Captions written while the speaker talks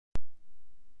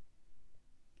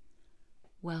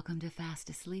Welcome to Fast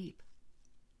Asleep.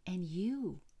 And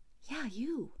you,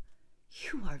 you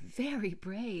are very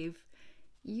brave.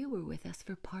 You were with us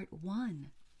for part 1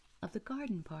 of the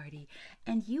garden party,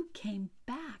 and you came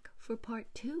back for part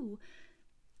 2,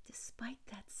 despite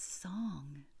that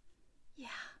song. Yeah,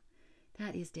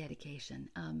 that is dedication.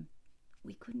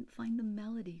 We couldn't find the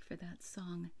melody for that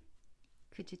song.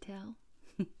 Could you tell?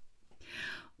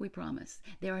 We promise.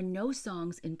 There are no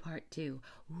songs in part 2.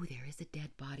 Ooh, there is a dead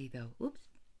body, though. Oops.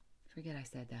 Forget I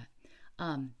said that.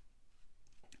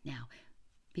 Now,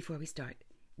 before we start,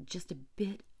 just a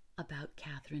bit about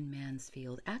Katherine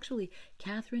Mansfield. Actually,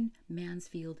 Katherine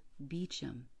Mansfield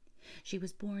Beecham. She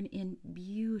was born in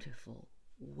beautiful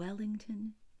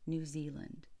Wellington, New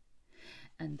Zealand.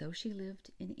 And though she lived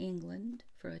in England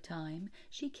for a time,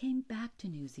 she came back to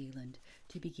New Zealand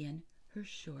to begin her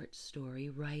short story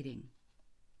writing.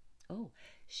 Oh,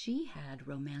 she had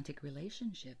romantic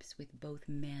relationships with both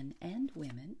men and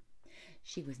women.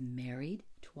 She was married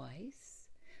twice.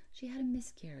 She had a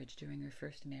miscarriage during her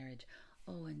first marriage.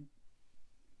 Oh, and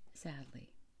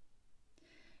sadly,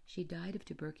 she died of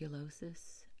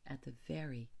tuberculosis at the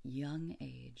very young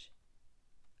age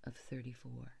of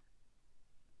 34.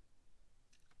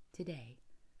 Today,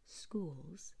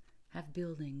 schools have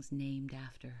buildings named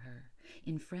after her.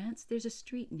 In France, there's a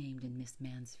street named in Miss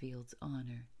Mansfield's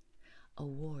honor.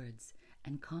 Awards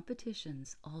and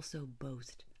competitions also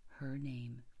boast her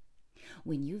name.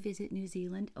 When you visit New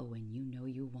Zealand, and you know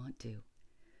you want to,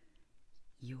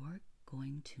 you're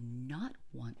going to not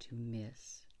want to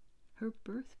miss her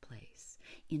birthplace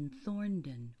in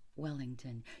Thorndon,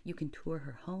 Wellington. You can tour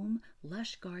her home,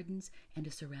 lush gardens, and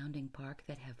a surrounding park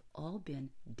that have all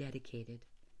been dedicated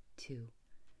to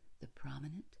the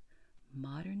prominent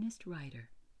modernist writer,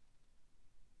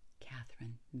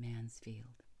 Katherine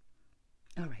Mansfield.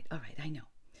 All right, I know.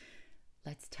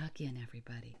 Let's tuck in,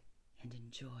 everybody, and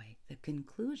enjoy the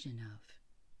conclusion of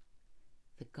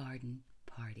the garden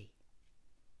party.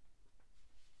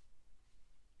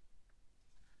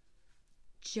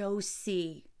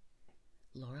 Josie!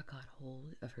 Laura caught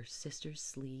hold of her sister's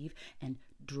sleeve and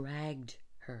dragged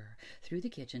her through the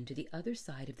kitchen to the other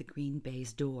side of the green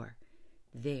baize door.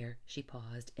 There she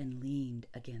paused and leaned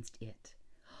against it.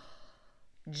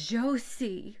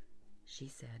 Josie, she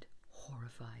said,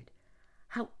 horrified.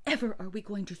 However are we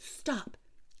going to stop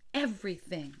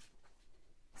everything?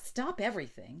 Stop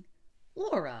everything?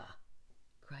 Laura,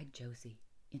 cried Josie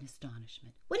in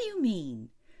astonishment. What do you mean?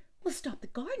 We'll stop the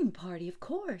garden party, of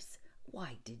course.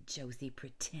 Why did Josie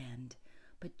pretend?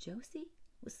 But Josie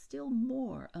was still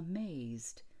more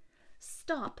amazed.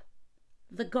 Stop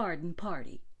the garden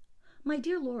party? My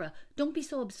dear Laura, don't be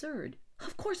so absurd.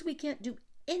 Of course we can't do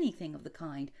anything of the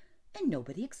kind, and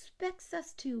nobody expects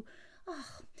us to.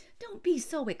 Oh, don't be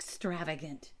so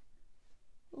extravagant.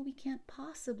 Well, we can't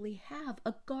possibly have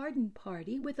a garden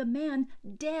party with a man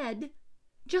dead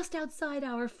just outside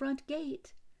our front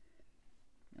gate.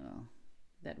 Oh,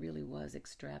 that really was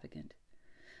extravagant,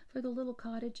 for the little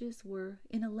cottages were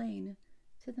in a lane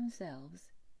to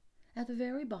themselves, at the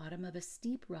very bottom of a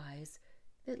steep rise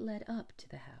that led up to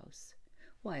the house.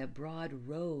 Why, a broad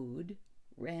road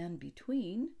ran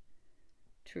between.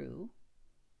 True,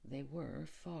 they were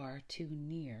far too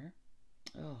near.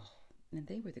 Oh, and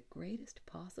they were the greatest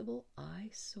possible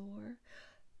eyesore,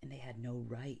 and they had no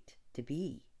right to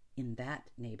be in that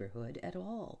neighborhood at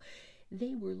all.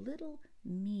 They were little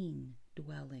mean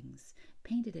dwellings,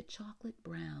 painted a chocolate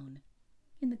brown.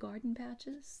 In the garden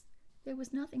patches, there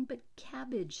was nothing but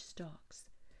cabbage stalks,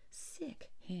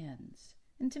 sick hens,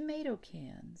 and tomato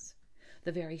cans.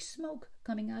 The very smoke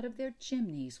coming out of their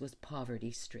chimneys was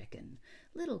poverty-stricken,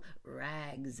 little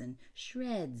rags and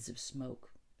shreds of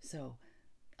smoke, so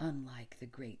unlike the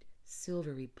great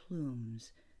silvery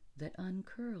plumes that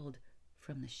uncurled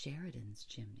from the Sheridans'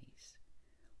 chimneys.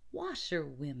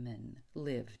 Washerwomen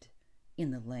lived in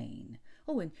the lane.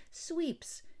 Oh, and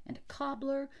sweeps, and a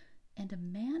cobbler, and a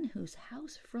man whose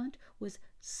house front was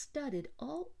studded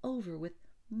all over with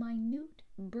minute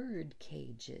bird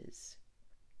cages.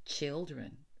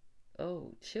 Children.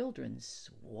 Oh, children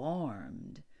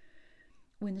swarmed.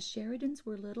 When the Sheridans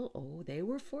were little, they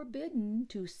were forbidden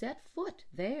to set foot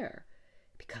there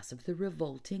because of the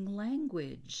revolting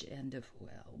language and of,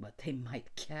 what they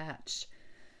might catch.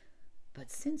 But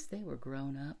since they were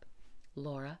grown up,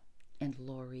 Laura and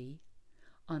Laurie,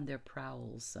 on their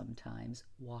prowls sometimes,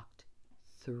 walked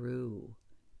through.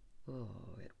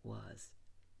 Oh, it was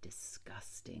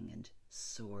disgusting and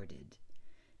sordid.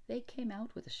 They came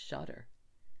out with a shudder.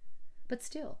 But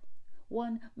still,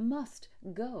 one must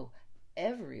go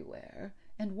everywhere,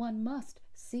 and one must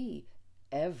see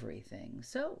everything.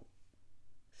 So,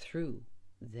 through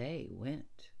they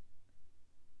went.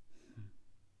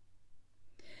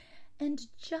 And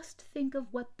just think of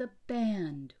what the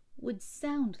band would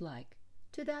sound like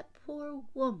to that poor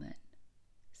woman,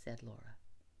 said Laura.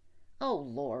 Oh,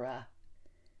 Laura!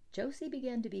 Josie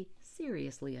began to be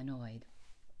seriously annoyed.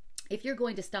 If you're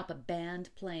going to stop a band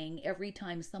playing every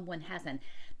time someone has an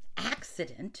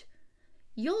accident,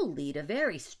 you'll lead a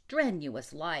very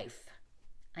strenuous life.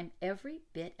 I'm every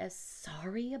bit as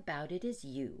sorry about it as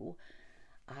you.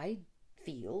 I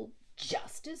feel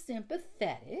just as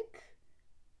sympathetic.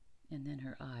 And then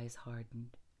her eyes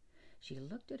hardened. She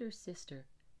looked at her sister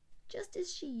just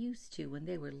as she used to when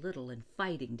they were little and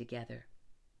fighting together.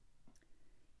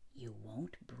 You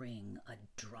won't bring a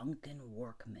drunken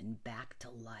workman back to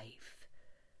life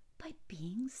by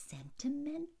being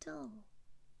sentimental,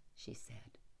 she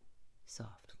said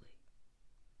softly.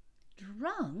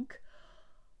 Drunk?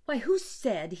 Why, who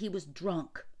said he was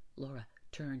drunk? Laura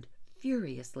turned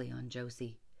furiously on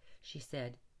Josie. She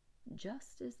said,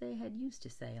 just as they had used to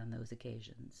say on those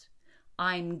occasions,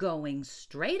 I'm going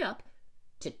straight up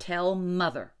to tell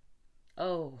Mother.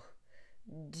 Oh,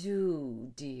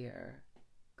 do, dear,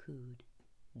 cooed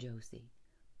Josie.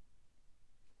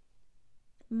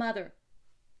 Mother,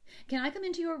 can I come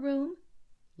into your room?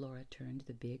 Laura turned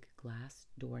the big glass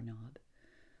doorknob.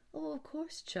 Oh, of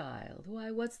course, child.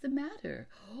 Why, what's the matter?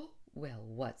 Well,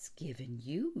 what's given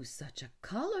you such a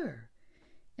color?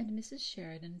 And Mrs.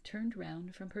 Sheridan turned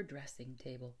round from her dressing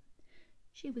table.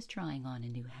 She was trying on a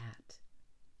new hat.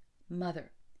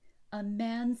 Mother, a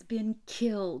man's been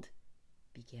killed,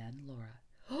 began Laura.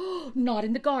 Oh, not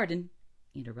in the garden,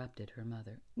 interrupted her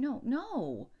mother. No,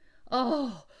 no.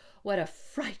 Oh, what a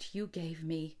fright you gave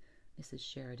me. Mrs.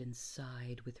 Sheridan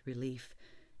sighed with relief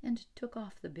and took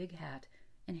off the big hat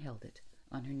and held it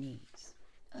on her knees.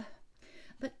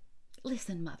 But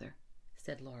listen, Mother,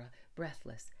 said Laura,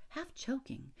 breathless, half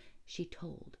choking. She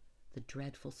told the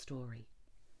dreadful story.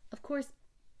 Of course,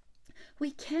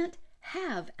 we can't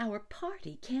have our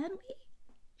party, can we?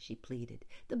 She pleaded.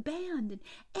 The band and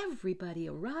everybody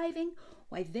arriving.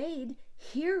 Why, they'd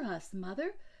hear us,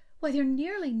 Mother. Why, they're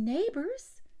nearly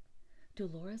neighbors. To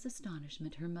Laura's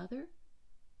astonishment, her mother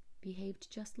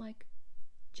behaved just like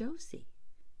Josie.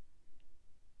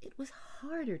 It was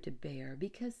harder to bear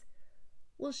because,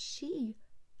 well, she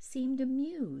seemed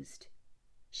amused.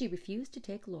 She refused to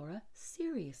take Laura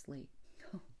seriously.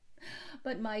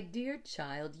 But, my dear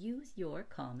child, use your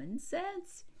common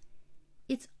sense.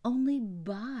 It's only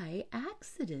by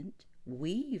accident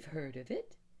we've heard of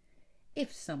it.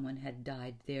 If someone had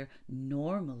died there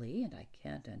normally, and I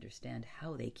can't understand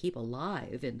how they keep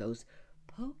alive in those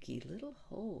poky little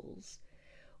holes,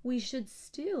 we should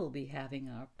still be having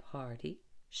our party,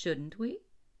 shouldn't we?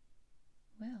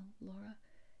 Well, Laura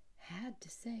had to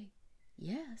say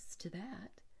yes to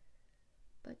that,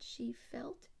 but she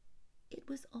felt it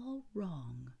was all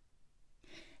wrong.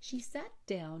 She sat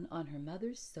down on her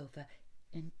mother's sofa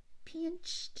and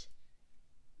pinched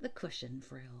the cushion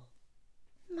frill.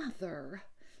 Mother,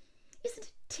 isn't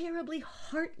it terribly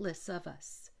heartless of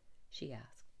us? She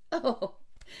asked. Oh,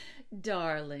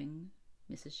 darling.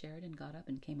 Mrs. Sheridan got up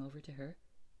and came over to her,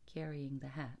 carrying the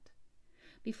hat.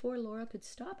 Before Laura could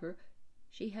stop her,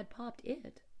 she had popped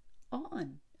it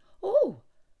on. Oh,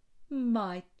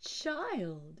 my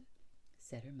child,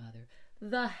 said her mother,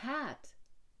 the hat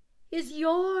is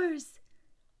yours.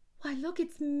 Why, look,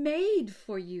 it's made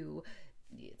for you.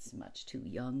 It's much too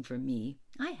young for me.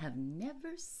 I have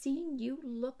never seen you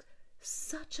look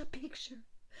such a picture.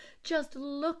 Just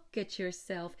look at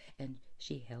yourself. And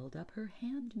she held up her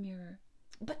hand mirror.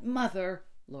 But, Mother,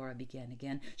 Laura began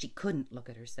again. She couldn't look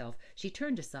at herself. She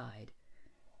turned aside.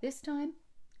 This time,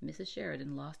 Mrs.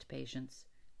 Sheridan lost patience,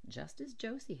 just as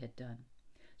Josie had done.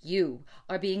 You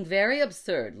are being very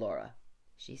absurd, Laura,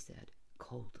 she said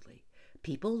coldly.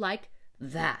 People like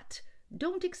that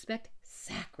don't expect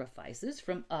sacrifices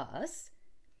from us,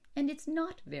 and it's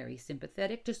not very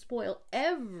sympathetic to spoil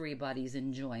everybody's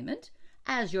enjoyment,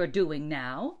 as you're doing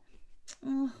now.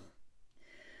 Oh,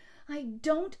 I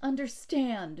don't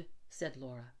understand, said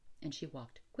Laura, and she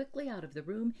walked quickly out of the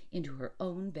room into her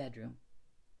own bedroom.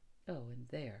 Oh, and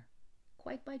there,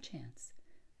 quite by chance,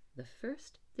 the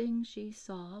first thing she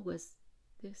saw was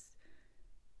this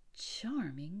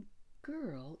charming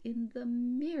girl in the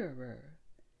mirror,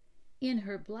 in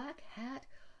her black hat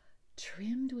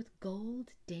trimmed with gold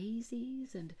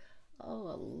daisies and, oh,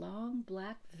 a long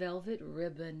black velvet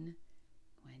ribbon.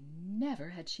 Why, never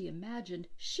had she imagined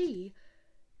she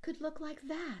could look like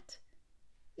that.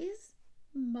 Is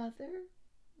Mother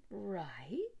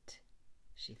right?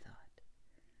 She thought.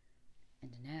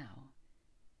 And now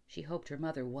she hoped her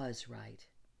mother was right.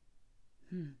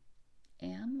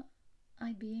 Am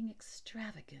I being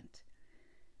extravagant?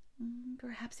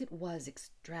 Perhaps it was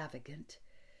extravagant.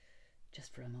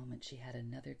 Just for a moment she had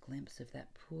another glimpse of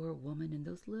that poor woman and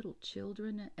those little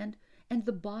children and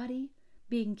the body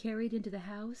being carried into the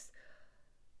house.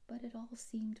 But it all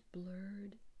seemed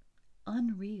blurred,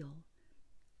 unreal,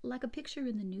 like a picture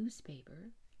in the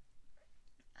newspaper.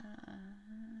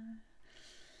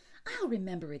 I'll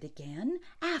remember it again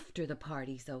after the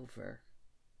party's over,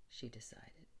 she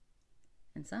decided.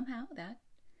 And somehow that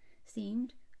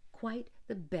seemed quite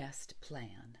the best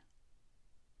plan.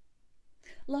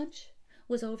 Lunch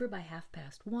was over by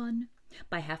 1:30.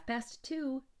 By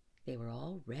 2:30, they were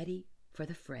all ready for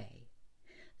the fray.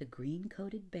 The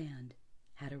green-coated band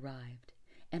had arrived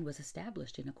and was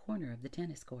established in a corner of the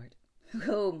tennis court.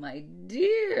 "Oh, my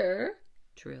dear,"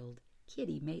 trilled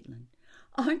Kitty Maitland,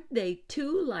 "aren't they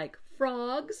too like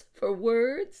frogs for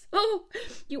words? Oh,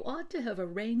 you ought to have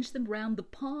arranged them round the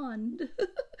pond,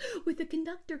 with the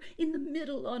conductor in the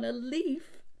middle on a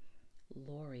leaf."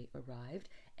 Laurie arrived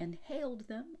and hailed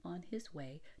them on his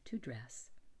way to dress.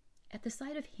 At the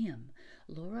sight of him,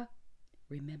 Laura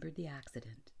remembered the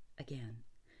accident again.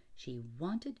 She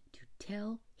wanted to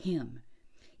tell him.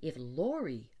 If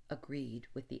Laurie agreed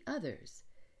with the others,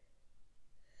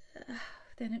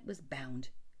 then it was bound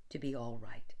to be all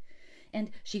right.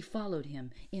 And she followed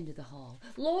him into the hall.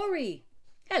 "Laurie!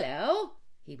 Hello!"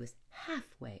 He was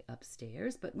halfway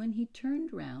upstairs, but when he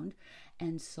turned round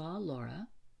and saw Laura,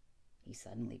 he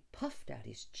suddenly puffed out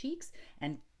his cheeks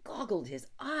and goggled his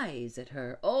eyes at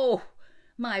her. "Oh,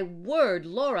 my word,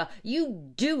 Laura,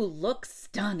 you do look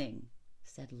stunning,"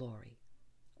 said Laurie.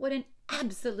 "What an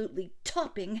absolutely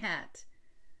topping hat!"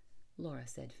 Laura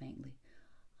said faintly,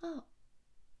 "Oh,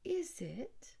 is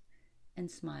it?" and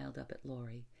smiled up at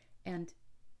Laurie, and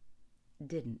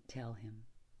didn't tell him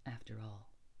after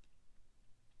all.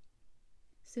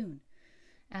 Soon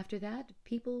after that,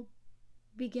 people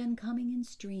began coming in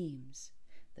streams.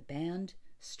 The band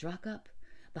struck up.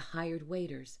 The hired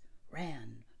waiters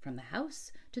ran from the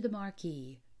house to the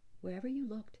marquee. Wherever you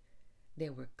looked,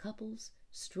 there were couples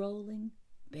strolling,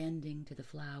 bending to the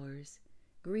flowers,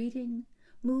 greeting,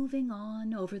 moving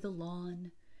on over the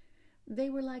lawn. They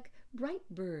were like bright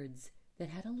birds that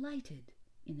had alighted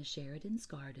in the Sheridans'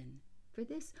 garden for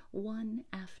this one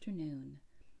afternoon,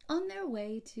 on their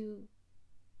way to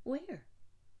where?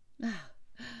 Ah,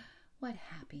 what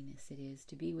happiness it is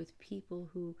to be with people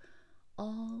who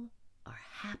all are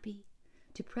happy,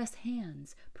 to press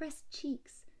hands, press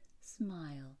cheeks,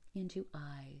 smile into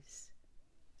eyes.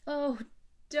 "Oh,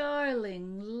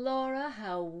 darling Laura,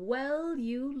 how well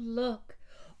you look!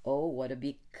 Oh, what a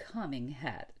becoming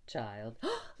hat, child!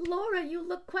 Laura, you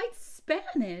look quite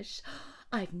Spanish!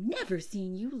 I've never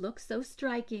seen you look so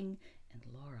striking." And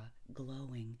Laura,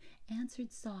 glowing,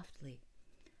 answered softly,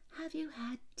 "Have you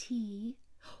had tea?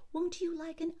 Won't you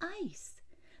like an ice?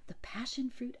 The passion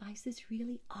fruit ices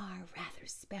really are rather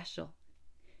special."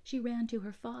 She ran to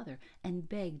her father and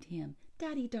begged him,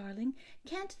 "Daddy, darling,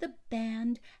 can't the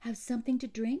band have something to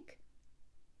drink?"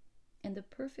 And the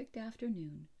perfect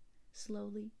afternoon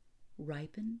slowly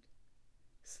ripened,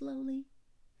 slowly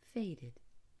faded,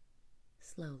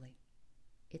 slowly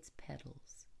its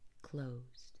petals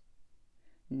closed.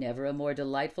 Never a more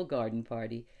delightful garden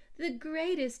party. The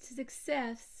greatest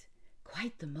success.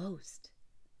 Quite the most.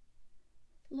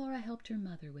 Laura helped her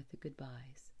mother with the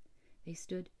goodbyes. They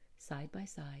stood side by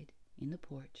side in the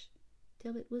porch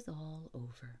till it was all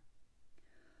over.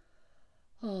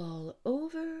 All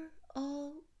over,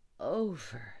 all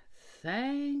over,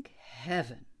 thank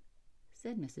heaven,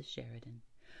 said Mrs. Sheridan.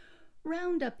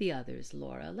 "Round up the others,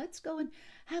 Laura. Let's go and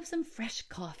have some fresh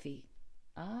coffee.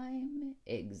 I'm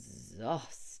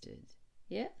exhausted.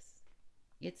 Yes,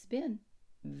 it's been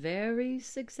very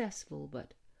successful,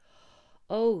 but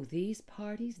oh, these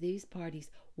parties.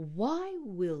 Why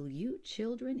will you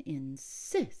children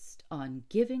insist on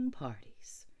giving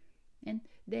parties?" And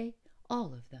they,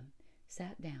 all of them,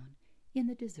 sat down in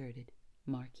the deserted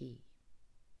marquee.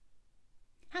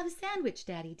 "Have a sandwich,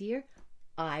 Daddy dear.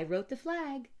 I wrote the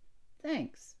flag."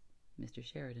 "Thanks." Mr.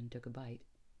 Sheridan took a bite,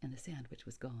 and the sandwich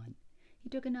was gone. He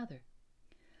took another.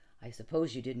 "I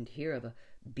suppose you didn't hear of a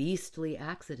beastly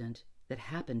accident that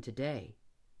happened today,"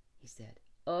 he said.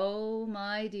 "Oh,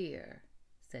 my dear,"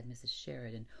 said Mrs.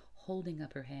 Sheridan, holding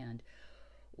up her hand.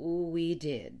 "We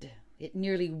did. It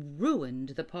nearly ruined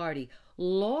the party.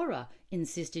 Laura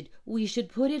insisted we should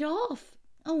put it off.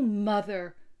 Oh,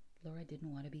 Mother!" Laura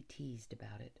didn't want to be teased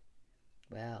about it.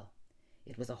 "Well,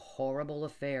 it was a horrible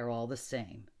affair all the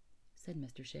same," said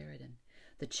Mr. Sheridan.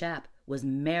 "The chap was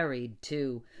married,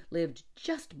 too, lived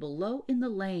just below in the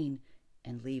lane,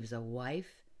 and leaves a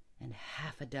wife and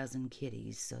 6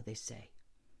 kitties, so they say."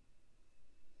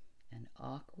 An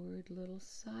awkward little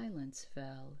silence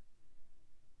fell.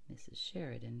 Mrs.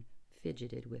 Sheridan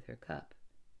fidgeted with her cup.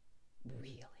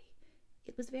 Really,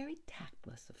 it was very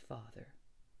tactless of Father.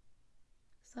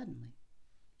 Suddenly,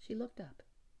 she looked up.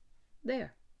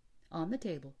 There, on the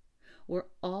table, were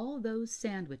all those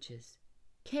sandwiches,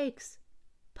 cakes,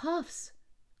 puffs,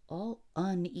 all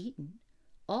uneaten,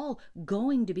 all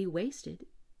going to be wasted.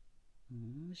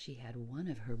 She had one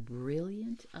of her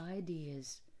brilliant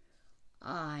ideas.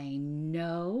 "I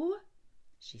know,"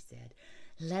 she said.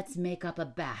 "Let's make up a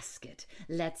basket.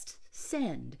 Let's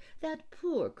send that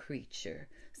poor creature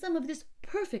some of this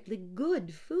perfectly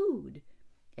good food.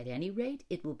 At any rate,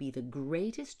 it will be the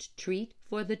greatest treat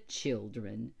for the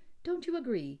children. Don't you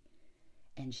agree?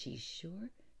 And she's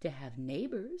sure to have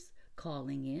neighbors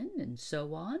calling in and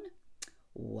so on.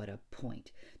 What a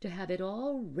point, to have it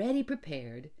all ready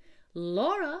prepared.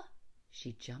 Laura,"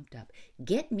 she jumped up,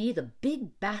 "get me the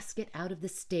big basket out of the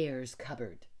stairs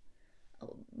cupboard."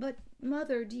 "Oh, but,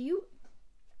 Mother, do you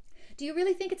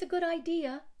really think it's a good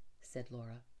idea?" said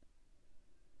Laura.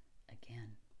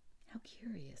 Again, how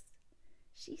curious.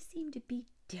 She seemed to be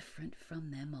different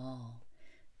from them all.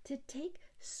 To take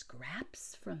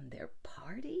scraps from their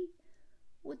party?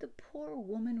 Would the poor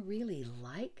woman really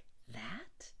like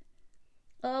that?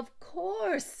 "Of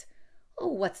course!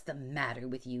 Oh, what's the matter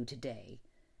with you today?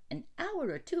 An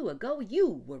hour or two ago you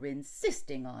were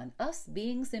insisting on us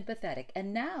being sympathetic,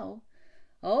 and now—"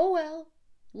 "Oh, well,"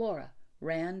 Laura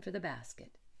ran for the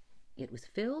basket. It was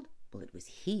filled, well, it was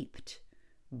heaped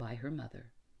by her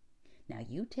mother. "Now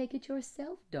you take it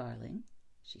yourself, darling,"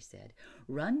 she said.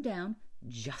 "Run down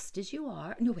just as you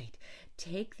are. No, wait,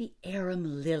 take the arum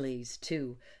lilies,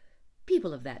 too.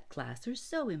 People of that class are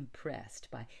so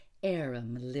impressed by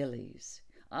arum lilies."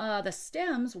 The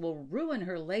stems will ruin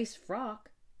her lace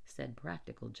frock," said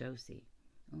practical Josie.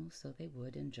 Oh, so they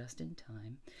would, and just in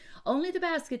time. "Only the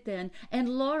basket, then. And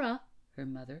Laura," her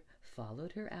mother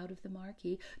followed her out of the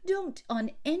marquee, "don't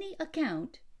on any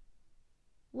account—"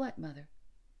 "What, Mother?"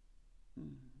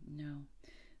 No,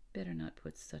 better not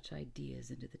put such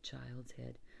ideas into the child's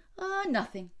head.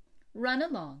 Nothing. Run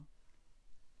along."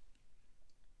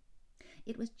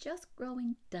 It was just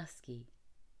growing dusky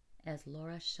as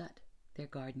Laura shut their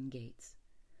garden gates.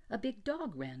 A big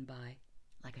dog ran by,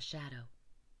 like a shadow.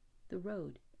 The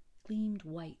road gleamed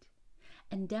white,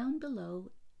 and down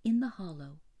below, in the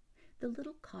hollow, the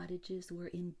little cottages were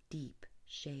in deep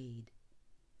shade.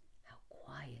 How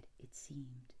quiet it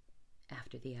seemed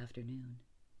after the afternoon.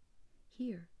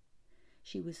 Here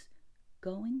she was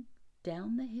going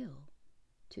down the hill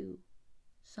to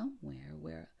somewhere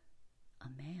where a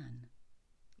man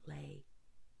lay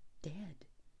dead,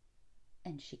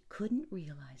 and she couldn't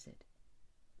realize it.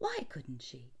 Why couldn't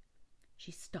she?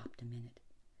 She stopped a minute,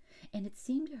 and it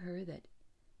seemed to her that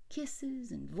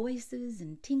kisses and voices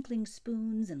and tinkling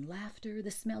spoons and laughter,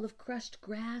 the smell of crushed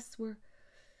grass, were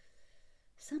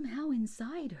somehow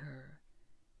inside her.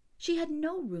 She had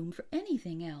no room for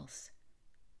anything else.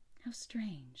 How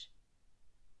strange.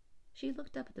 She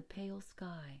looked up at the pale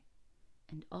sky,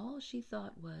 and all she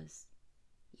thought was,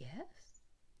 yes,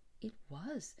 it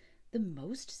was the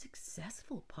most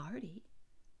successful party.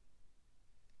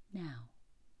 Now,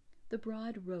 the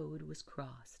broad road was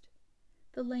crossed.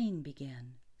 The lane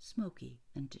began, smoky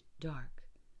and dark.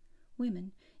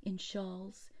 Women in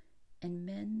shawls and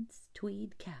men's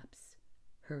tweed caps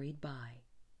hurried by.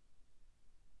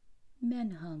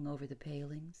 Men hung over the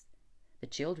palings. The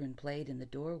children played in the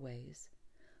doorways.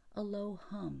 A low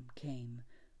hum came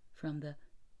from the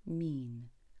mean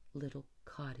little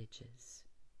cottages.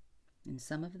 In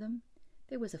some of them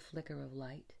there was a flicker of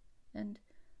light, and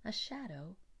a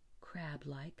shadow,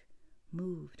 crab-like,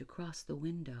 moved across the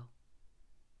window.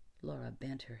 Laura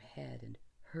bent her head and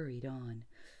hurried on.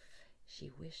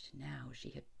 She wished now she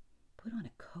had put on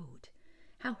a coat.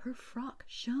 How her frock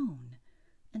shone!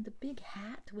 And the big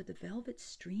hat with the velvet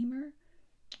streamer.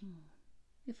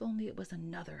 If only it was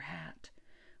another hat.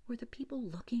 Were the people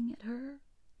looking at her?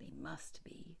 They must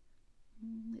be.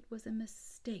 It was a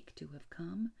mistake to have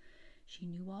come. She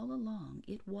knew all along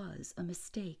it was a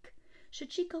mistake.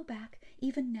 Should she go back,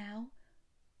 even now?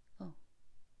 Oh,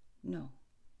 no,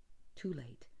 too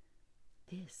late.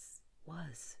 This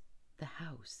was the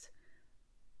house.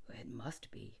 It must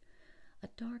be. A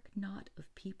dark knot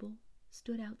of people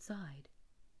stood outside.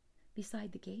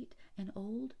 Beside the gate, an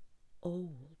old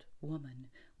woman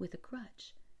with a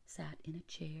crutch sat in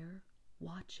a chair,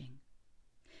 watching.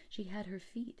 She had her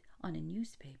feet on a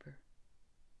newspaper.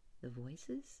 The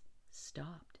voices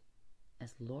stopped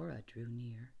as Laura drew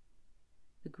near.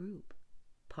 The group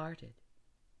parted.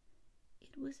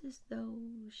 It was as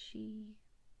though she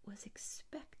was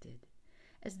expected,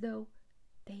 as though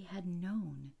they had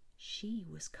known she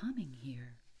was coming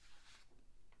here.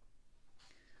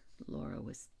 Laura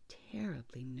was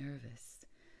terribly nervous.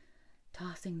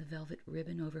 Tossing the velvet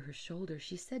ribbon over her shoulder,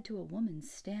 she said to a woman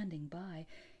standing by,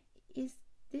 "Is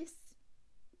this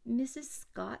Mrs.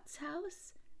 Scott's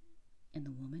house?" And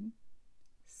the woman,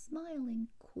 smiling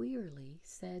queerly,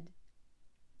 said,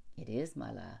 "It is,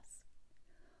 my lass."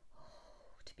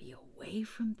 Oh, to be away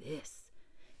from this!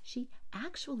 She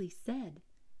actually said,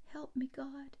 "Help me,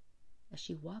 God," as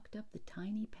she walked up the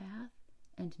tiny path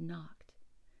and knocked.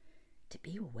 To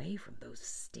be away from those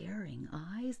staring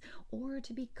eyes, or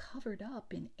to be covered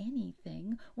up in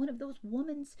anything, one of those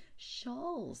woman's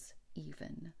shawls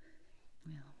even.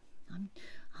 Well,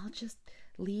 I'll just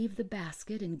leave the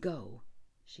basket and go,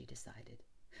 she decided.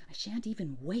 I shan't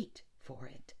even wait for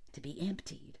it to be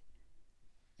emptied.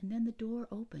 And then the door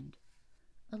opened.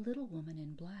 A little woman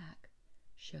in black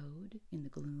showed in the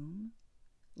gloom.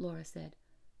 Laura said,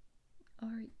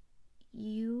 "Are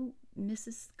you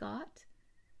Mrs. Scott?"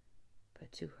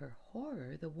 But to her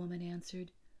horror, the woman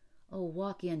answered, "Oh,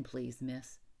 walk in, please,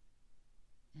 miss."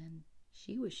 And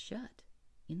she was shut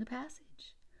in the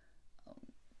passage.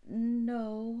 "Oh,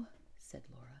 no," said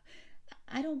Laura.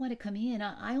 "I don't want to come in.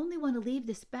 I only want to leave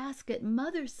this basket.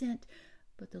 Mother sent—"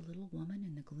 But the little woman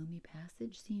in the gloomy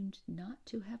passage seemed not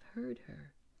to have heard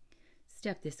her.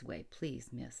 "Step this way,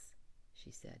 please, miss,"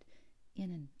 she said,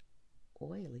 in an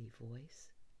oily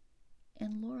voice,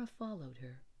 and Laura followed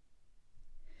her.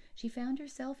 She found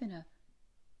herself in a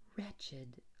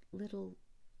wretched little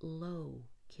low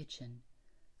kitchen,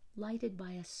 lighted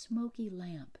by a smoky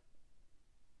lamp.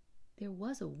 There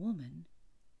was a woman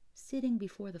sitting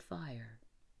before the fire.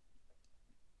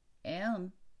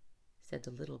 "Em," said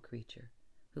the little creature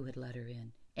who had let her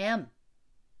in. "Em,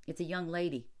 it's a young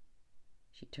lady."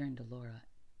 She turned to Laura.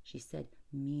 She said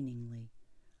meaningly,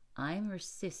 "I'm her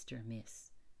sister,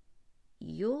 miss.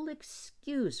 You'll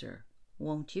excuse her,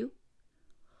 won't you?"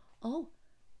 "Oh,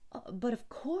 but of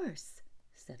course,"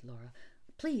 said Laura.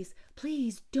 "Please,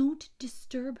 please don't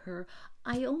disturb her.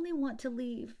 I only want to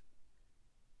leave."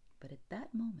 But at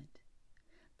that moment,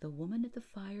 the woman at the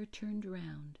fire turned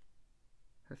round.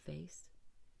 Her face,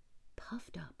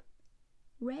 puffed up,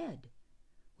 red,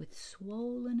 with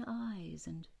swollen eyes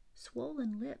and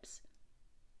swollen lips,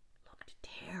 looked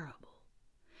terrible.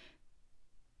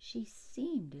 She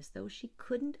seemed as though she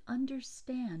couldn't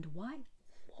understand why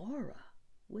Laura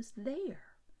was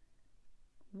there.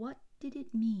 What did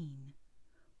it mean?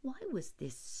 Why was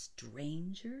this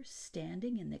stranger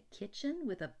standing in the kitchen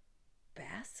with a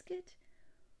basket?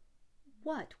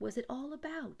 What was it all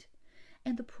about?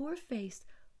 And the poor face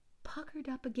puckered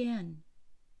up again.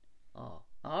 "Oh,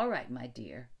 all right, my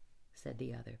dear," said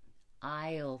the other.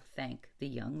 "I'll thank the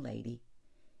young lady."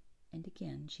 And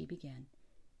again she began,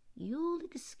 "You'll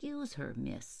excuse her,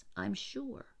 miss, I'm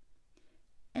sure."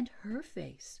 And her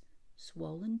face,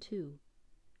 swollen too,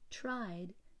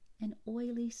 tried an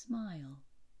oily smile.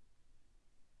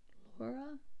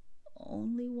 Laura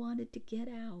only wanted to get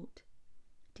out,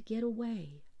 to get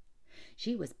away.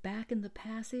 She was back in the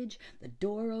passage. The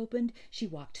door opened. She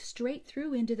walked straight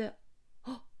through into the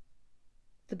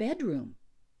bedroom,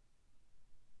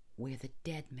 where the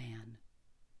dead man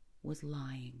was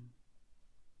lying.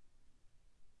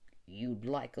 "You'd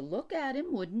like a look at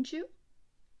him, wouldn't you?"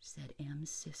 said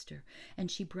Em's sister, and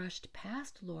she brushed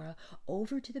past Laura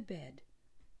over to the bed.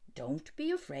 "Don't be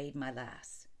afraid, my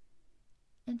lass."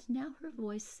 And now her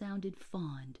voice sounded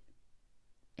fond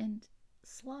and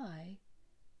sly,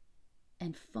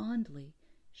 and fondly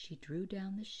she drew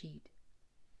down the sheet.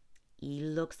 "He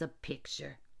looks a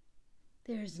picture.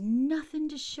 There's nothing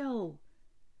to show.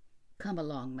 Come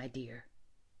along, my dear."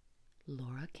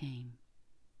 Laura came.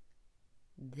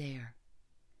 There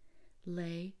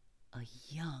lay a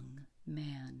young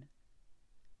man,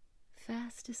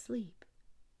 fast asleep,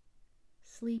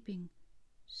 sleeping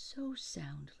so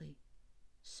soundly,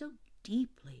 so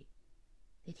deeply,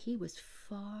 that he was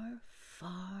far,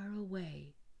 far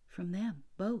away from them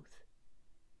both.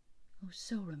 Oh,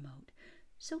 so remote,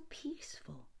 so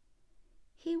peaceful.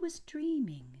 He was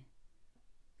dreaming.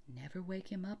 Never wake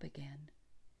him up again.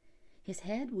 His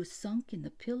head was sunk in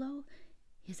the pillow.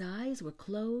 His eyes were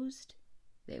closed.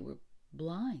 They were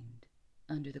blind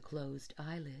under the closed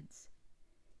eyelids.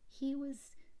 He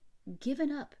was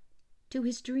given up to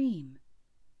his dream.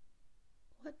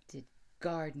 What did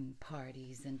garden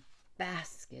parties and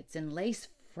baskets and lace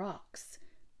frocks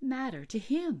matter to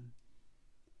him?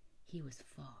 He was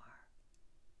far,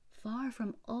 far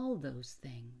from all those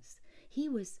things. He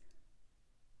was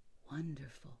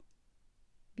wonderful,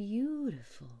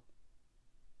 beautiful,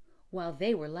 while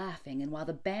they were laughing and while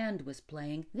the band was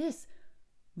playing, this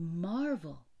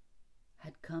marvel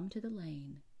had come to the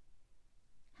lane.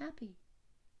 Happy,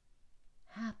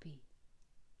 happy,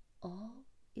 all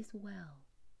is well,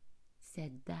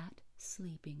 said that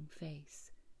sleeping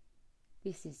face.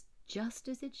 This is just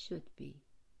as it should be.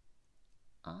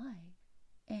 I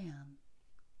am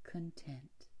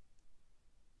content.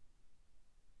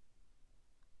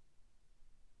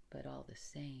 But all the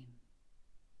same,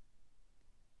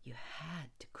 you had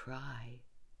to cry.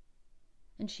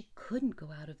 And she couldn't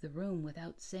go out of the room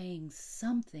without saying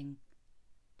something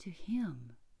to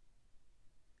him.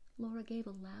 Laura gave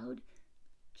a loud,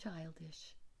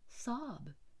 childish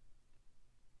sob.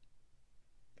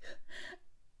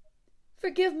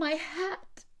 "Forgive my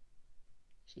hat,"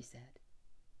 she said.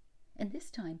 And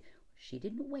this time she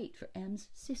didn't wait for M's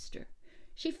sister.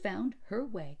 She found her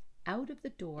way out of the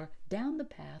door, down the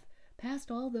path, past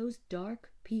all those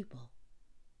dark people.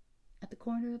 At the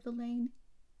corner of the lane,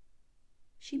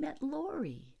 she met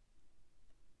Laurie.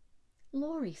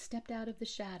 Laurie stepped out of the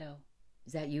shadow.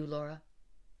 "Is that you, Laura?"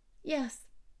 "Yes.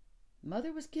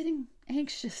 Mother was getting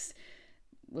anxious."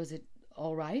 "Was it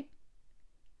all right?"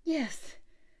 "Yes,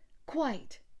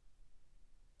 quite."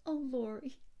 "Oh,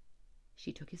 Laurie."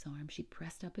 She took his arm. She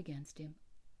pressed up against him.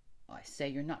 "I say,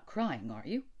 you're not crying, are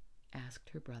you?" asked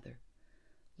her brother.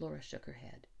 Laura shook her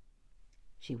head.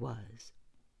 She was.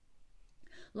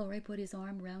 Laurie put his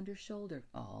arm round her shoulder.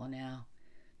 "Oh, now,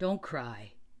 don't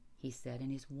cry," he said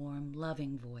in his warm,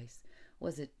 loving voice.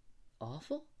 "Was it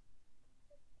awful?"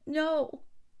 "No,"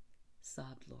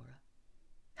 sobbed Laura.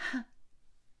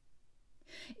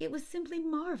 "It was simply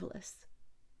marvelous."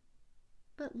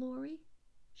 "But, Laurie,"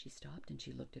 she stopped and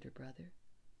she looked at her brother.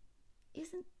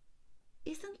 Isn't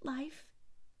life,"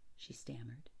 she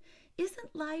stammered,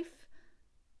 "isn't life—"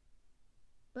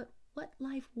 But what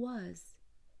life was,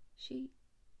 she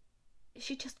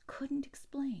just couldn't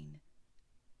explain.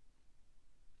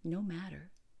 No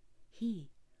matter,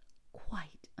 he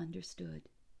quite understood.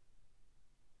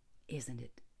 Isn't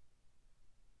it,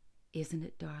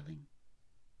 darling?"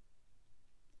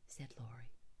 said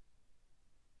Laurie.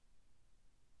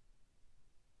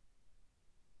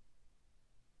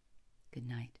 Good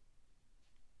night.